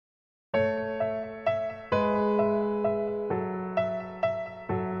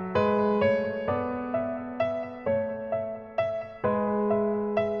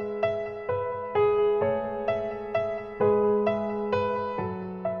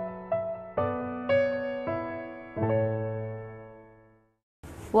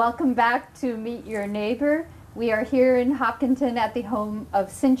Welcome back to Meet Your Neighbor. We are here in Hopkinton at the home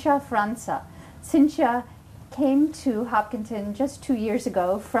of Cynthia Franca. Cynthia came to Hopkinton just 2 years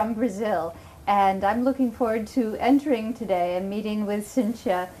ago from Brazil, and I'm looking forward to entering today and meeting with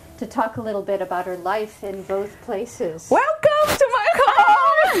Cynthia to talk a little bit about her life in both places. Welcome to my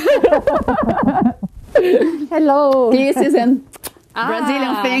home! Hello. Kisses and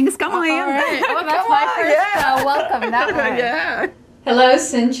Brazilian things. Come on in. Right. Oh, that's my first welcome. That one. Yeah. Hello,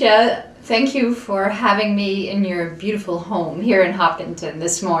 Cynthia. Thank you for having me in your beautiful home here in Hopkinton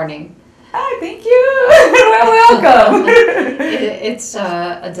this morning. Hi, thank you. Well, welcome. It's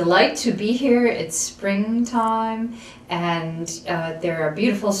a delight to be here. It's springtime, and there are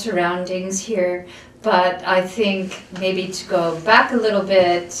beautiful surroundings here. But I think maybe to go back a little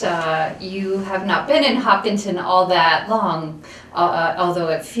bit, you have not been in Hopkinton all that long, although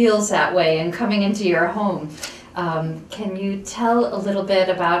it feels that way, and coming into your home. Can you tell a little bit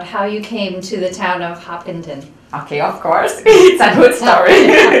about how you came to the town of Hopkinton? Okay, of course. It's a good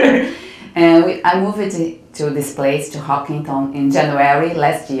story. And I moved to this place, to Hopkinton, in January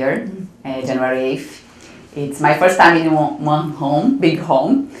last year, January 8th. It's my first time in one home, big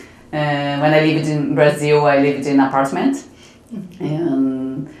home. When I lived in Brazil, I lived in an apartment.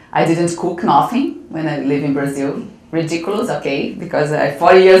 And I didn't cook nothing when I lived in Brazil. Ridiculous, okay, because I'm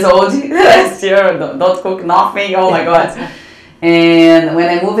 40 years old last year, don't cook nothing, oh my god. And when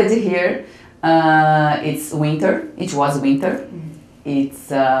I moved here, it's winter, it was winter. It's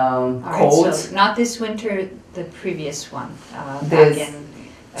cold. Right, so not this winter, the previous one, This back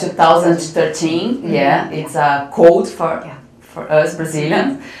in 2013, yeah, it's cold for us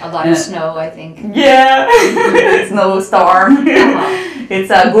Brazilians. A lot of snow, I think. Yeah, snowstorm. It's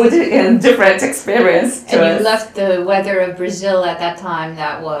a good and different experience. And you left the weather of Brazil at that time,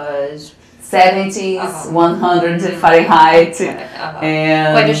 that was 70s, 100 Fahrenheit.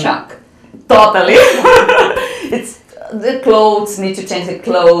 And quite a shock. Totally. It's the clothes, need to change the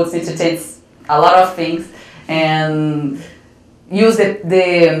clothes, need to change a lot of things, and use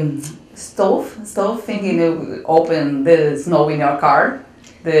the stove thing, open the snow in your car,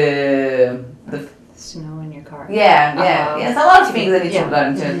 the snow in your car. Yeah, yes, a lot of things that need to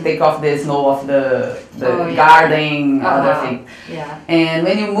learn to take off the snow of the garden, other things. Yeah. And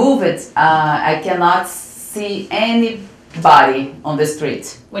when you move it, I cannot see anybody on the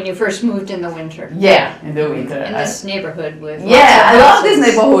street. When you first moved in the winter. Yeah, in the winter. In this neighborhood with I love this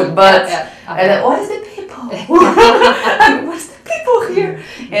neighborhood, but what is the people? What's the people here?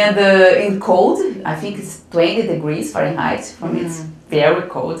 And in cold, I think it's 20 degrees Fahrenheit. For me, it's very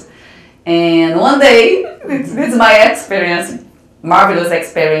cold. And one day, it's my experience, marvelous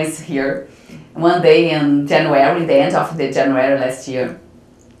experience here. One day in January, the end of the January last year,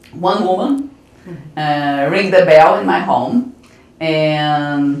 one woman ring the bell in my home,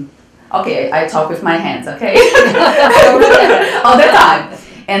 and okay, I talk with my hands, okay, all the time,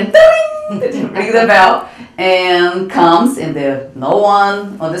 and ring the bell, and comes, and there's no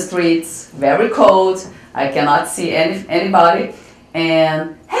one on the streets, very cold, I cannot see anybody,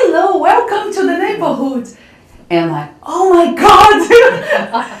 and hello, welcome to the neighborhood. And I'm like, oh my god!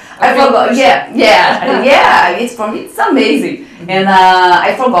 I forgot. Yeah. It's for me. It's amazing. And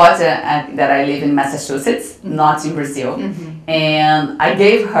I forgot that I live in Massachusetts, not in Brazil. And I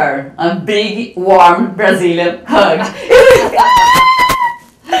gave her a big, warm Brazilian hug.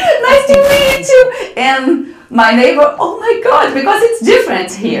 Nice to meet you. And my neighbor, oh my god, because it's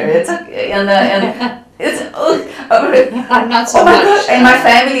different here. It's not so much. God. And my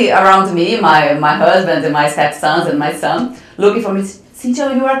family around me, my husband and my stepsons and my son, looking for me.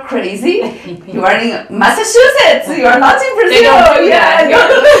 Cynthia, you are crazy. You are in Massachusetts. You are not in Brazil. They don't do that.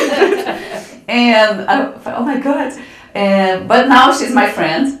 And oh my god. But now she's my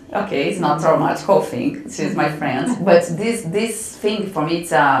friend. Okay, it's not traumatic whole thing. She's my friend. But this thing for me,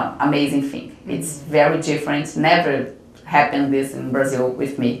 it's an amazing thing. It's very different. Never happened this in Brazil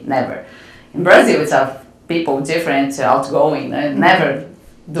with me. Never. In Brazil, it's people different, outgoing. Never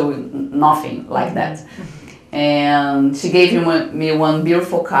do nothing like that. And she gave me one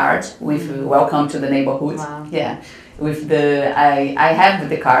beautiful card with welcome to the neighborhood. Wow. Yeah, with I have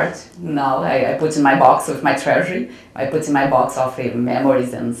the card now. I put in my box with my treasury. I put in my box of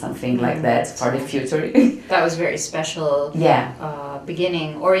memories and something like that for the future. That was very special. Yeah.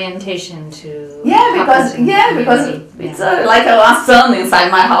 Beginning orientation to. Because it's like a sun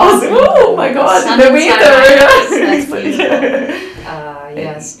inside my house. Oh my God! In the winter.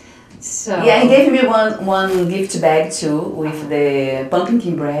 Yes. So yeah, he gave me one gift bag too with the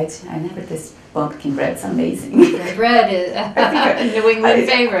pumpkin bread. I never tasted pumpkin bread. It's amazing. pumpkin bread is a New England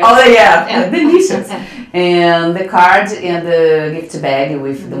favorite. Oh yeah, delicious. And the card and the gift bag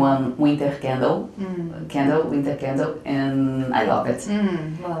with the one winter winter candle, and I love it.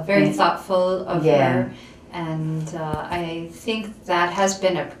 Well, very thoughtful of her. And I think that has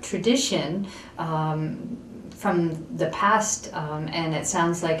been a tradition from the past, and it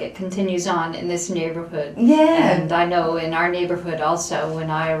sounds like it continues on in this neighborhood. Yeah. And I know in our neighborhood also, when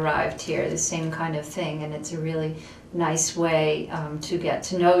I arrived here, the same kind of thing, and it's a really nice way to get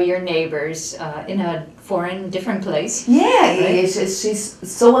to know your neighbors in a foreign, different place. Yeah, right? She's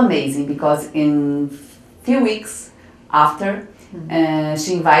so amazing because in few weeks after,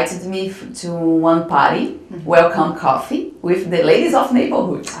 she invited me to one party, welcome coffee, with the ladies of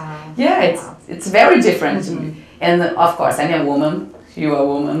neighborhood. It's very different to me. And of course, I'm a woman, you're a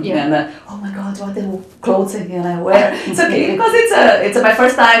woman, and oh my God, what the clothes can I wear? It's okay because it's my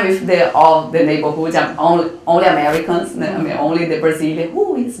first time with all the neighborhood. I'm only Americans, I mean, only the Brazilian.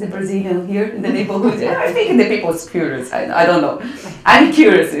 Who is the Brazilian here in the neighborhood? I think the people is curious. I don't know. I'm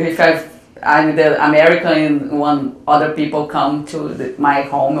curious if I'm the American when other people come to my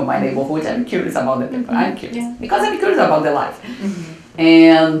home or my neighborhood. I'm curious about the people. I'm curious because I'm curious about the life.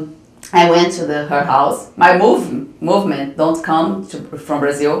 And I went to her house. My movement don't come from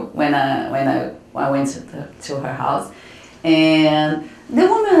Brazil when I went to her house, and the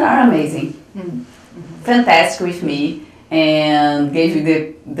women are amazing, fantastic with me, and gave you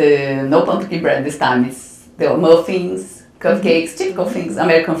the no pumpkin bread this time. It's the muffins, cupcakes, typical things,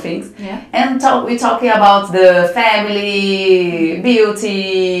 American things. And we're talking about the family,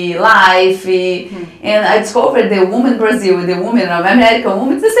 beauty, life. And I discovered the woman Brazil, the woman of American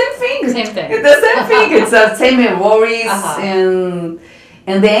woman, it's the same thing. Same thing. It's the same thing. It's the same worries.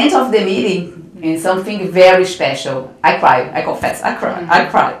 And the end of the meeting is something very special. I cry, I confess, I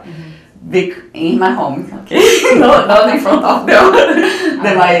cry. Big in my home, okay? not in front of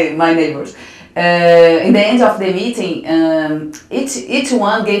my neighbors. In the end of the meeting, each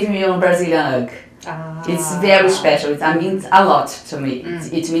one gave me a Brazilian hug. It's very special. It means a lot to me.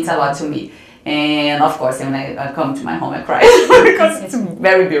 It means a lot to me. And of course, when I come to my home, I cry because it's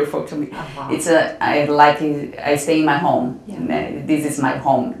very beautiful to me. It's I stay in my home. This is my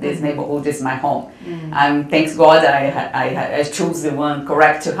home. This neighborhood is my home. Thanks God I choose the one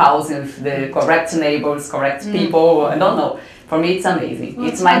correct house with the correct neighbors, correct people. I don't know. For me, it's amazing. Well,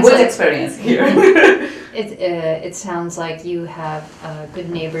 it's my good experience here. It sounds like you have good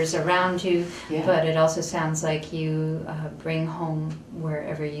neighbors around you, but it also sounds like you bring home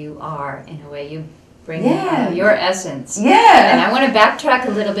wherever you are. In a way, you bring your essence. And I want to backtrack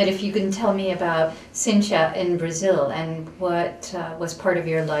a little bit. If you can tell me about Cynthia in Brazil and what was part of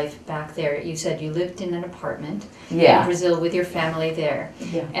your life back there. You said you lived in an apartment in Brazil with your family there,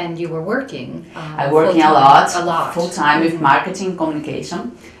 and you were working. I'm working a lot, full time with marketing,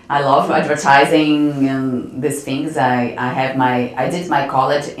 communication. I love advertising and these things. I did my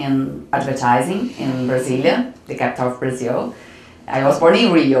college in advertising in Brasilia, the capital of Brazil. I was born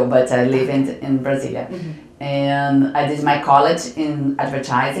in Rio, but I live in Brasilia. And I did my college in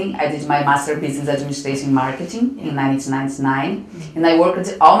advertising. I did my master business administration marketing in 1999. And I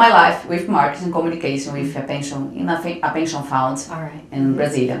worked all my life with marketing communication with a pension fund in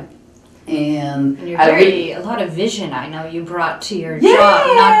Brasilia. And you're a lot of vision I know you brought to your job,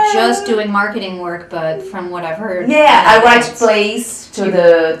 not just doing marketing work, but from what I've heard. I write plays to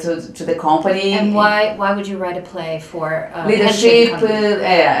the company. And why would you write a play for leadership?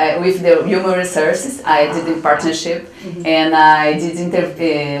 With the human resources, I did in partnership, and I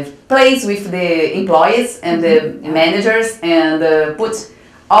did plays with the employees and the managers, and put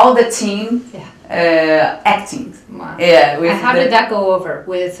all the team acting. Wow. How did that go over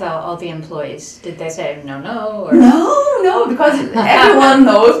with all the employees? Did they say no? Or? No, because everyone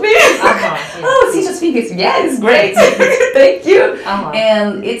knows me. Cynthia speaks. It's great. Thank you.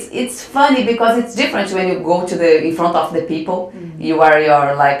 And it's funny because it's different when you go in front of the people. You are you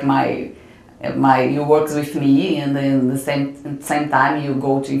work with me, and then the same time you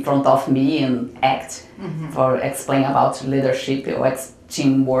go in front of me and act for explain about leadership or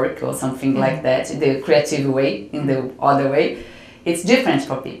teamwork or something like that, the creative way, in the other way. It's different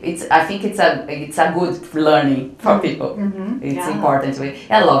for people. I think it's a good learning for people. It's important way.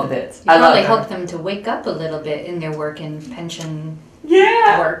 I love that. You probably help them to wake up a little bit in their work and pension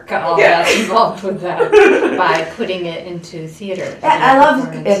work, all that's involved with that, by putting it into theater. I love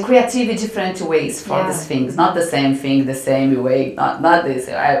creativity, different ways for these things. Not the same thing, the same way. Not this.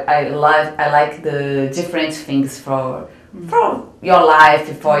 I like the different things for for your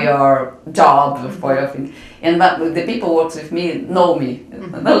life, for your job, for your thing. And but the people who works with me, know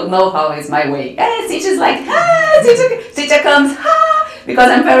how is my way. And Cynthia's like, Cynthia comes, because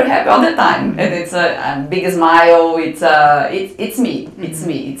I'm very happy all the time, and it's a big smile. It's me.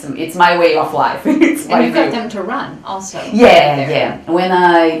 It's my way of life. It's and you got them to run also. Yeah. When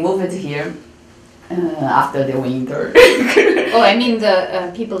I moved here after the winter. Oh, I mean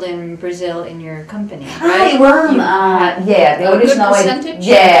the people in Brazil in your company, I right? run. The original. Good percentage.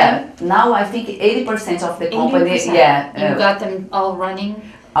 Now I think 80% of the company. 80%. You got them all running.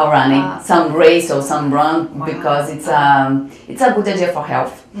 Some race or some run because it's a good idea for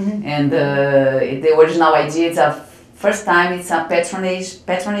health. And the original idea is a first time it's a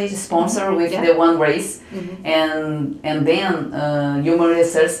patronage sponsor with the one race, and then human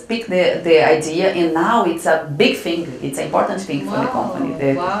research picked the idea, and now it's a big thing. It's an important thing for the company.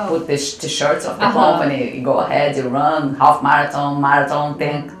 They put the t-shirts of the company. You go ahead, you run half marathon,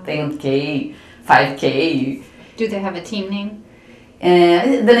 10K, 5K. Do they have a team name?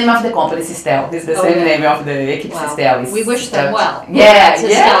 The name of the company is Sistel. It's the same name of the equipe Sistel. We wish them well.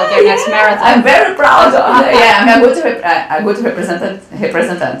 Sistel, their next marathon. I'm very proud of I'm a good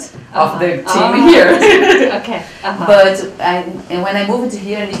representative of the team here. Okay. But and when I moved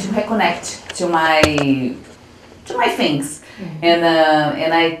here, I need to reconnect to my things, and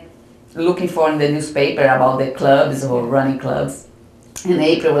I looking for in the newspaper about the clubs or running clubs. In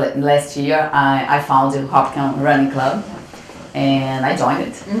April last year, I found the Hopcon Running Club. And I joined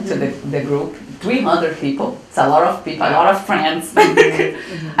it to the group. 300 people. It's a lot of people, a lot of friends.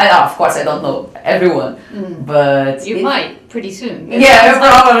 Of course, I don't know everyone, but you might pretty soon. Yeah,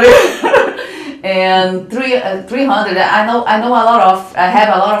 probably. And 300. I know a lot of. I have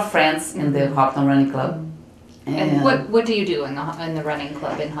a lot of friends in the Hopton Running Club. And what do you do in the running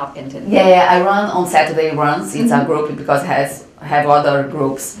club in Hopkinton? Yeah, I run on Saturday runs. It's a group because have other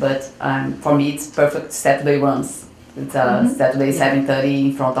groups, but for me it's perfect Saturday runs. It's Saturday 7:30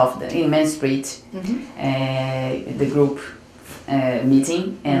 in front of in Main Street, the group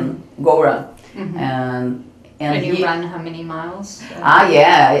meeting and go run. And you run how many miles?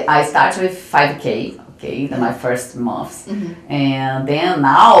 I start with 5K. Okay, my first months, and then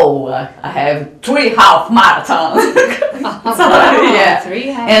now I have 3 half marathons. 3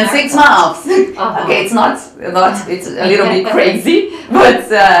 half and 6 months. Okay, it's not it's a little bit crazy,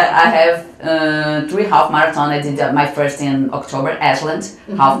 but I have 3 half marathon. I did my first in October, Ashland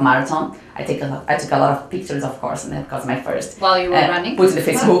half marathon. I took a lot of pictures, of course, and because my first. While you were running. Put the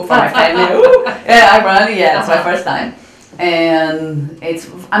Facebook for my family. I run. Yeah, it's my first time. And it's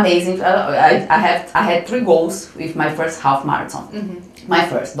amazing. I had 3 goals with my first half marathon. My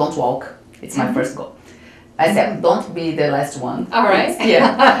first, don't walk. It's my first goal. I said, don't be the last one. All right.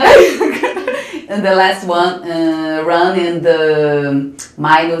 Yeah. And the last one, run in the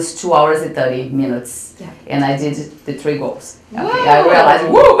minus 2 hours and 30 minutes. Yeah. And I did the 3 goals. Okay, I realized,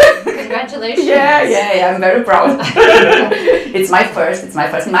 woo! Congratulations. Yeah, I'm very proud. It's my first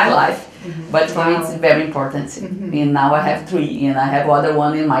in my life. But for me it's very important. And now I have 3, and I have other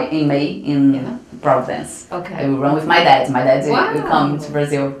one in May in Providence. Okay. I will run with my dad. My dad will come to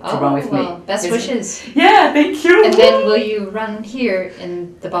Brazil to run with me. Best wishes. Yeah, thank you. And then will you run here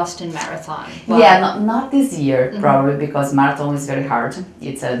in the Boston Marathon? Not this year probably, because marathon is very hard.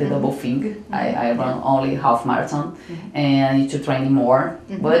 It's the double thing. I run only half marathon, and I need to train more.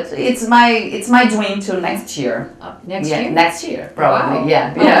 But it's my dream to next year. Next year probably. Wow.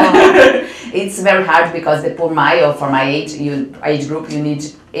 Yeah. It's very hard because the per mile for my age group you need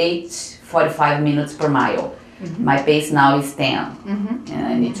 8:45 minutes per mile. My pace now is 10, and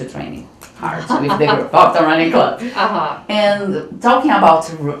I need to train hard with the group of the running club. And talking about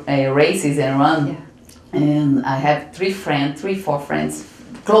races and run, and I have 4 friends,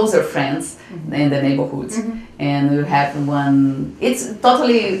 closer friends in the neighborhoods, and we have one. It's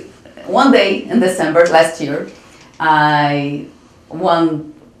totally one day in December last year.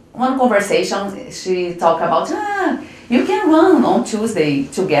 One conversation, she talked about, you can run on Tuesday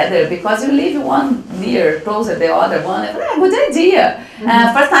together because you live one near, closer the other one. Good idea.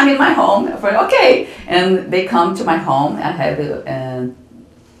 First time in my home. I thought, okay. And they come to my home. I have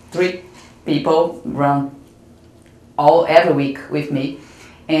 3 people run every week with me.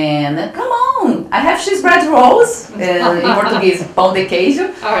 And come on, I have cheese bread rolls, in Portuguese, pão de queijo.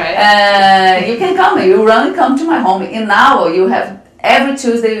 All right. You can come, you come to my home. And now you have, every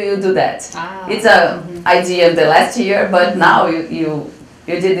Tuesday we will do that. It's a idea of the last year, but now you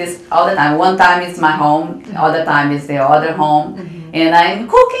did this all the time. One time it's my home, other time it's the other home, and I'm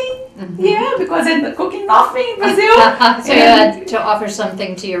cooking Yeah, because I'm cooking nothing in Brazil. So you had to offer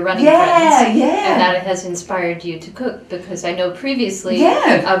something to your running friends. Yeah. And that has inspired you to cook, because I know previously,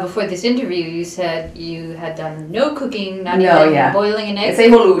 before this interview, you said you had done no cooking, not even boiling an egg. It's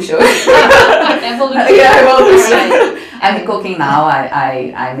evolution. Evolution. Yeah, evolution. Right. I'm cooking now.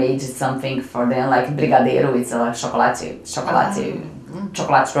 I made something for them, like brigadeiro. It's a chocolate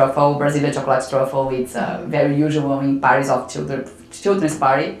truffle, Brazilian chocolate truffle. It's very usual in parties of children's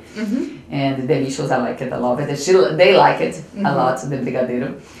party, and delicious. I like it. I love it. They like it a lot. The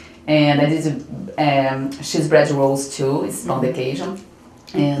brigadeiro, and I did cheese bread rolls too. It's on the occasion.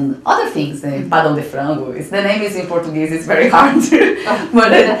 And other things, padrão de frango. The name is in Portuguese. It's very hard,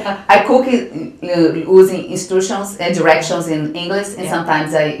 but I cook it using instructions and directions in English, and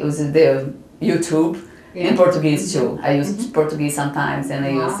sometimes I use the YouTube in Portuguese too. I use Portuguese sometimes, and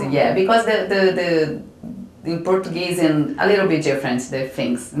I use because the in Portuguese and a little bit different the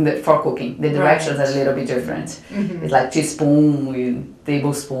things for cooking. The directions are a little bit different. It's like teaspoon,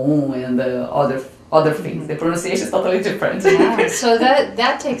 tablespoon, and other things. The pronunciation is totally different. Yeah, so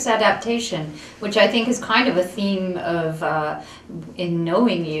that takes adaptation, which I think is kind of a theme of in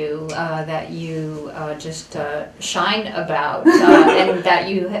knowing you that you just shine about, and that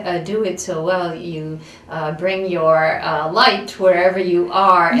you do it so well. You bring your light wherever you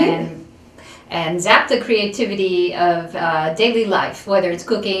are, and zap the creativity of daily life, whether it's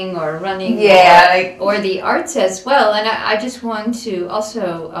cooking or running, or the arts as well. And I just want to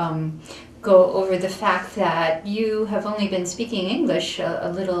also go over the fact that you have only been speaking English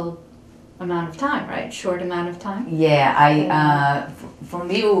a little amount of time, right? Short amount of time? Yeah, for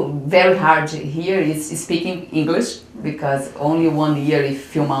me, very hard here is speaking English, because only 1 year, a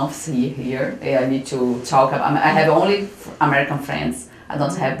few months here. I need to talk about, I have only American friends. I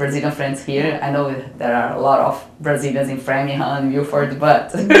don't have Brazilian friends here. I know there are a lot of Brazilians in Framingham, Milford,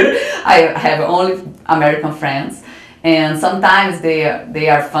 but I have only American friends. And sometimes they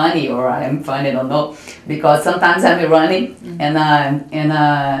are funny, or I am funny, I don't know, because sometimes I'm running and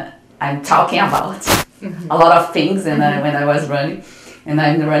I'm talking about a lot of things, and when I was running, and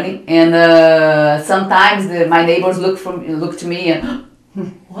I'm running, and sometimes my neighbors look to me and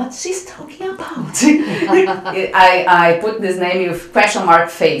what she's talking about. I put this name with question mark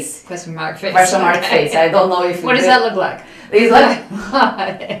face. Question mark face. Question mark face. I don't know if what does that look like? It's like,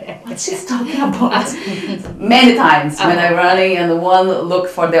 what she's talking about. Many times when I'm running, and one look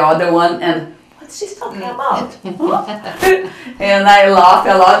for the other one, and what she's talking about. And I laugh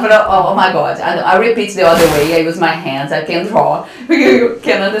a lot, but oh my God, I repeat the other way. I use my hands. I can draw. You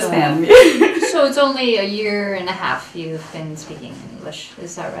can understand me. So it's only a year and a half you've been speaking English,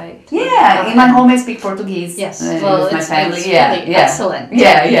 is that right? Yeah, in my home I speak Portuguese. Yes, well, with my family. It's really excellent.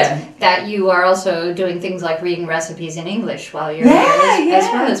 Yeah. That you are also doing things like reading recipes in English while you're here, as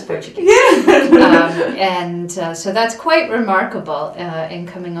well as Portuguese. Yeah. So that's quite remarkable in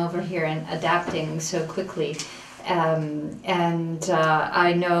coming over here and adapting so quickly.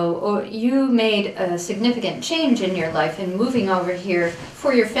 I know you made a significant change in your life in moving over here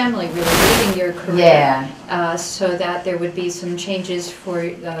for your family, really leaving your career, so that there would be some changes for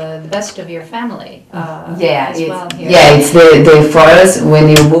the best of your family. It's the for us when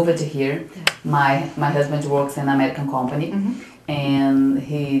you moved here. My husband works in an American company, and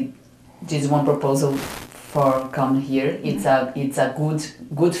he did one proposal for come here. It's a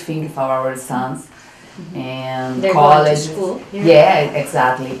good thing for our sons. And they're college, going to school here? Yeah,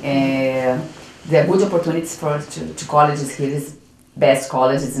 exactly. There are good opportunities to colleges here. Is best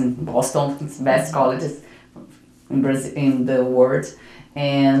colleges in Boston. It's best colleges in Brazil, in the world,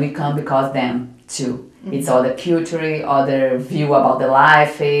 and we come because them too. It's other culture, other view about the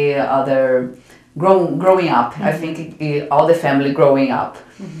life, other growing up. I think all the family growing up.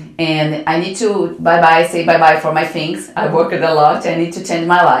 And I need to say bye bye for my things. I worked a lot. I need to change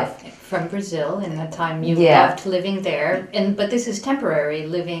my life. From Brazil, in the time you loved living there, but this is temporary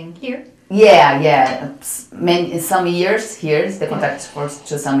living here. Some years here. The contract for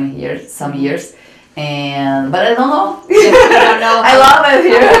some years, but I don't know. I love it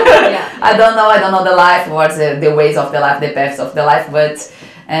here. I don't know the life, what's the ways of the life, the paths of the life,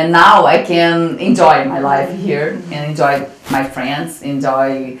 and now I can enjoy my life here and enjoy my friends.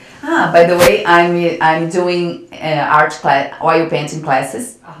 By the way, I'm doing art class, oil painting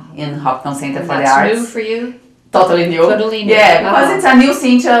classes in Hopkins Center for the Arts. That's new for you? Totally new. Yeah, because it's a new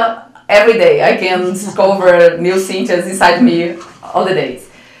Cynthia every day. I can discover new Cynthias inside me all the days.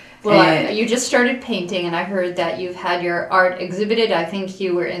 Well, you just started painting, and I heard that you've had your art exhibited. I think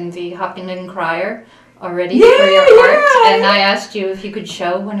you were in the Hopkins Crier already for your art, and I asked you if you could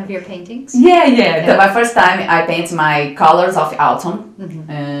show one of your paintings. Yeah. My first time I paint my colors of autumn,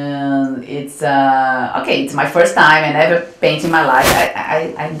 and it's it's my first time and ever paint in my life.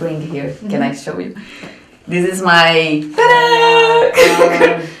 I bring here. Can I show you? This is my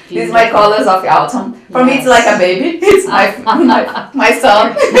this is my colors of autumn. For me, it's like a baby. It's my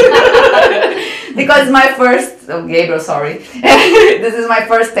son. Because it's my first, Gabriel, sorry. This is my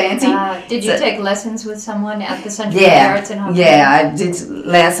first painting. Did you take lessons with someone at the Center for the Arts in Hopton? Yeah, I did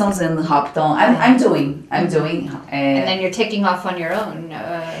lessons in Hopton. I'm doing. And then you're taking off on your own.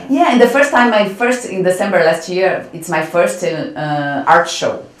 And the first time, in December last year, it's my first art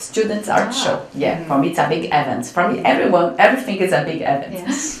show, students art show. Yeah, for me it's a big event. For me, everything is a big event.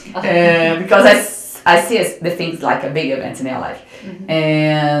 Yes. Because I see the things like a big event in their life.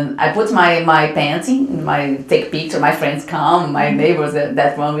 And I put my painting, take picture, my friends come, my neighbors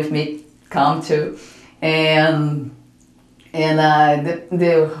that run with me come too. And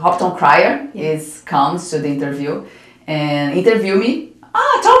the Hopton Crier comes to the interview and interview me.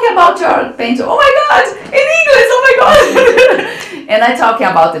 Talking about your painting. Oh my God, in English, oh my God. And I talking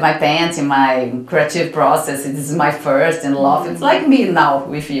about my painting, my creative process. It is my first and love. It's like me now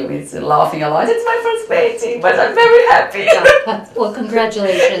with you. It's laughing a lot. It's my first painting, but I'm very happy. Well,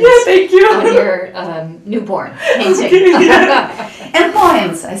 congratulations. Thank you. On your newborn painting. And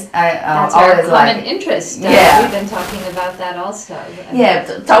poems. That's our common interest. We've been talking about that also.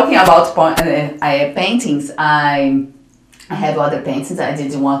 Talking about paintings, I have other paintings. I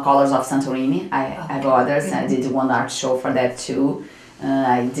did one Colors of Santorini. I have others. I did one art show for that too.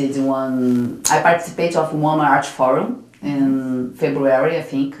 I participated of one art forum in February, I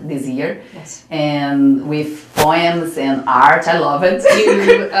think, this year. Yes. And with poems and art, I love it.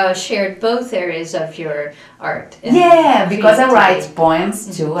 You shared both areas of your art. Because I write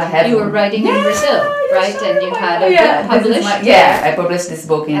poems too. You were writing in Brazil, right? And you had a book published. I published this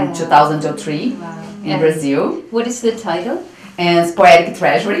book in 2003. Wow. In Brazil. What is the title? And it's Poetic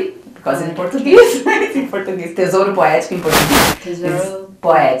Treasury, because in Portuguese, it's in Portuguese. Tesouro Poético in Portuguese. Tesouro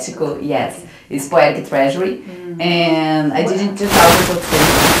Poético, yes. It's Poetic Treasury. And I did in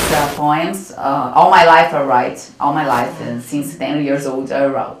 2003 poems. All my life I write. All my life, and since 10 years old I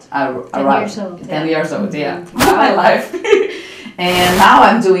write. 10 years old, yeah. All my life. And now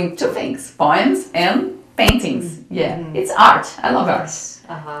I'm doing two things, poems and paintings. It's art. I love art.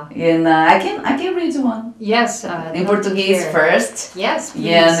 And I can read one. Yes. In Portuguese first. Yes,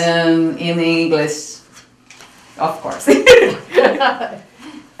 please. And in English, of course.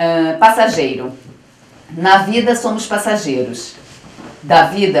 Passageiro. Na vida somos passageiros. Da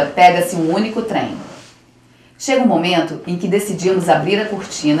vida pega-se um único trem. Chega um momento em que decidimos abrir a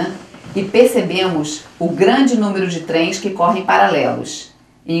cortina e percebemos o grande número de trens que correm paralelos,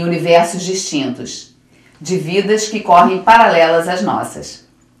 em universos distintos, de vidas que correm paralelas às nossas.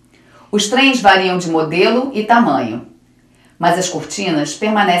 Os trens variam de modelo e tamanho, mas as cortinas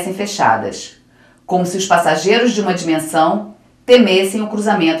permanecem fechadas, como se os passageiros de uma dimensão temessem o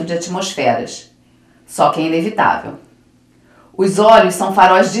cruzamento de atmosferas. Só que é inevitável. Os olhos são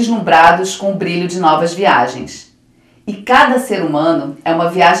faróis deslumbrados com o brilho de novas viagens. E cada ser humano é uma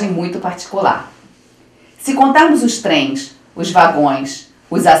viagem muito particular. Se contarmos os trens, os vagões,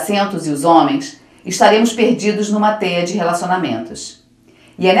 os assentos e os homens, estaremos perdidos numa teia de relacionamentos.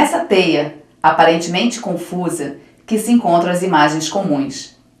 E é nessa teia, aparentemente confusa, que se encontram as imagens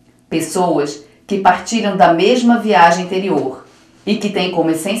comuns. Pessoas que partilham da mesma viagem interior e que têm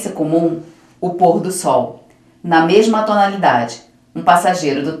como essência comum o pôr do sol, na mesma tonalidade, um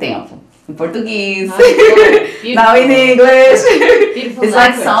passageiro do tempo. In Portuguese. Now in English. Beautiful It's language.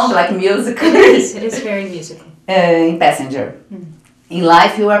 like song, like music. It is very musical. In passenger. In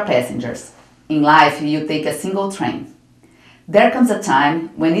life you are passengers. In life you take a single train. There comes a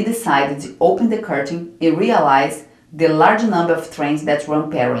time when you decide to open the curtain and realize the large number of trains that run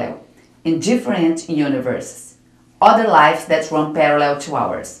parallel in different universes. Other lives that run parallel to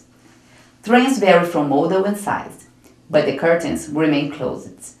ours. Trains vary from model and size, but the curtains remain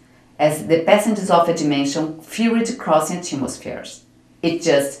closed, as the passengers of a dimension furiously crossing atmospheres. It's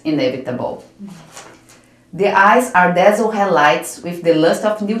just inevitable. The eyes are dazzle headlights with the lust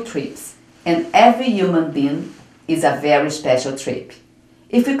of new trips, and every human being is a very special trip.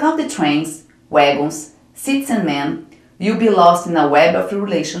 If you count the trains, wagons, seats and men, you'll be lost in a web of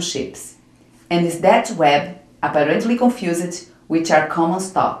relationships. And it's that web, apparently confused, which are common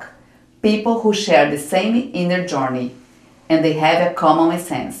stock. People who share the same inner journey, and they have a common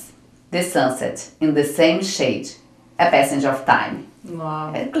essence, the sunset in the same shade, a passage of time.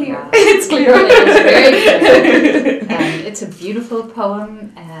 Wow. It's clear. Wow. It's clear. It's very clear. And it's a beautiful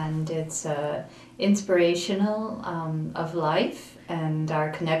poem, and inspirational of life and our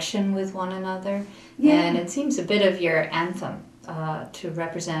connection with one another. Yeah. And it seems a bit of your anthem to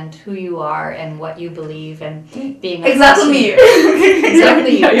represent who you are and what you believe, and being a exactly me.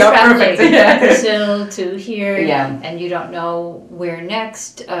 Exactly, you're traveling perfect. Yeah. from Brazil to here, Yeah. and you don't know where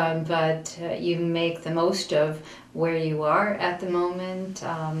next, but you make the most of where you are at the moment.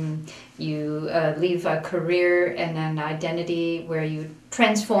 You leave a career and an identity where you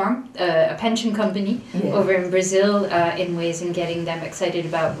transform a pension company over in Brazil in ways in getting them excited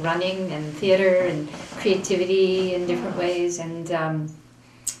about running and theater and creativity in different ways, and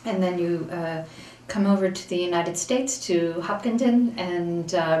then you come over to the United States, to Hopkinton,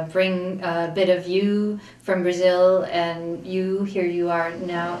 and bring a bit of you from Brazil, and here you are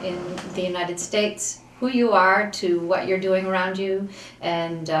now in the United States, who you are, to what you're doing around you,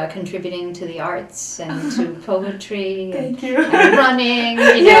 and contributing to the arts and to poetry and running.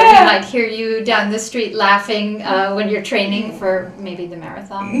 You know, we might hear you down the street laughing when you're training for maybe the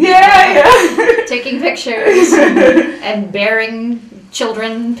marathon. Taking pictures and bearing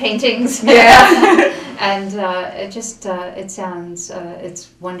children paintings. And it sounds it's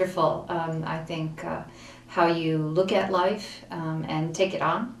wonderful. I think how you look at life and take it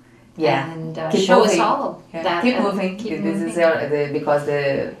on. And show us all that. Keep moving. This is because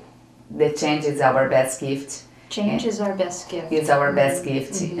the change is our best gift. Change is our best gift. It's our best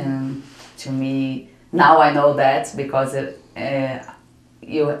gift. To me, now I know that because I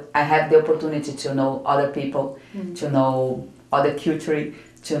have the opportunity to know other people, to know other culture,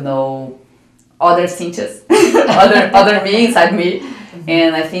 to know other Cynthias, other me inside me,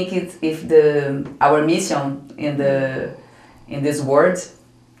 and I think our mission in this world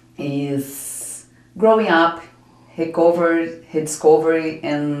is growing up, rediscover,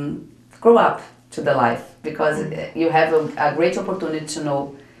 and grow up to the life, because you have a great opportunity to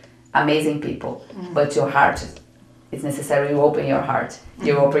know amazing people, but your heart, it's necessary you open your heart,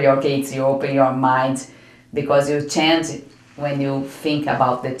 you open your gates, you open your mind, because you change when you think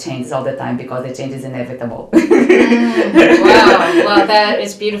about the change all the time, because the change is inevitable. Wow, well, that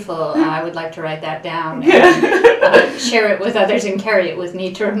is beautiful. I would like to write that down and share it with others and carry it with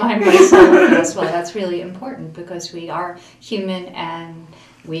me to remind myself as well. That's really important, because we are human and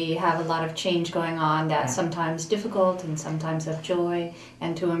we have a lot of change going on that's sometimes difficult and sometimes of joy,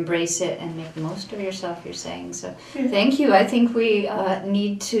 and to embrace it and make the most of yourself, you're saying. So thank you. I think we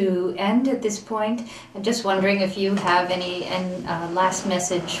need to end at this point. I'm just wondering if you have any last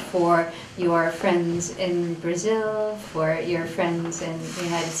message for your friends in Brazil, for your friends in the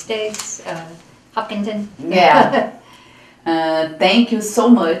United States, Hopkinton. Thank you so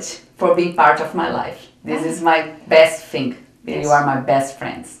much for being part of my life. This is my best thing. You are my best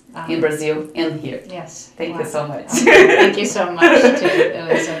friends in Brazil and here. Yes. Thank you so much. Thank you so much.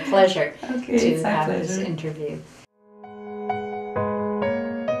 It was a pleasure to have this interview.